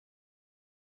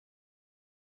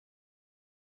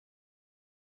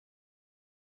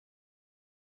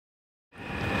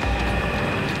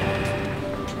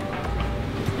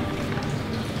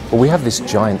Well, we have this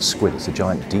giant squid. It's a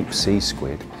giant deep sea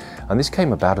squid, and this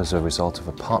came about as a result of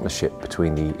a partnership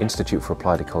between the Institute for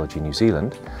Applied Ecology New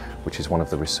Zealand, which is one of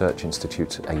the research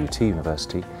institutes at AUT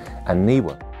University, and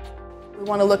NIWA. We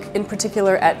want to look in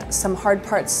particular at some hard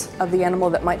parts of the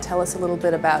animal that might tell us a little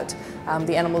bit about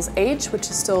the animal's age, which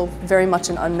is still very much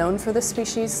an unknown for this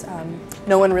species.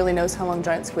 No one really knows how long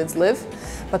giant squids live,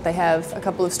 but they have a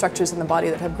couple of structures in the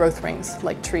body that have growth rings,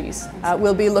 like trees.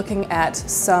 We'll be looking at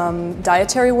some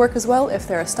dietary work as well. If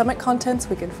there are stomach contents,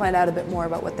 we can find out a bit more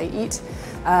about what they eat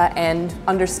and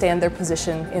understand their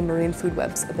position in marine food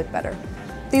webs a bit better.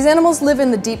 These animals live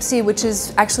in the deep sea, which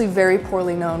is actually very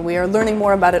poorly known. We are learning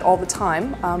more about it all the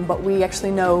time, but we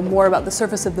actually know more about the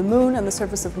surface of the Moon and the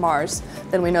surface of Mars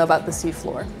than we know about the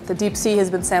seafloor. The deep sea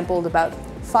has been sampled about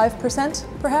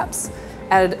 5%, perhaps,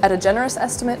 at a generous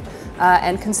estimate,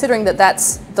 and considering that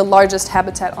that's the largest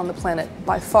habitat on the planet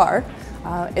by far,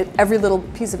 every little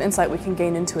piece of insight we can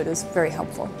gain into it is very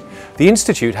helpful. The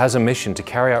Institute has a mission to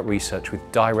carry out research with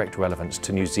direct relevance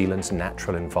to New Zealand's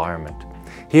natural environment.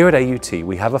 Here at AUT,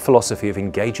 we have a philosophy of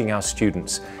engaging our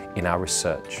students in our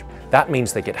research. That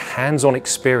means they get hands-on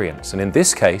experience, and in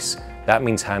this case, that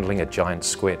means handling a giant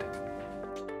squid.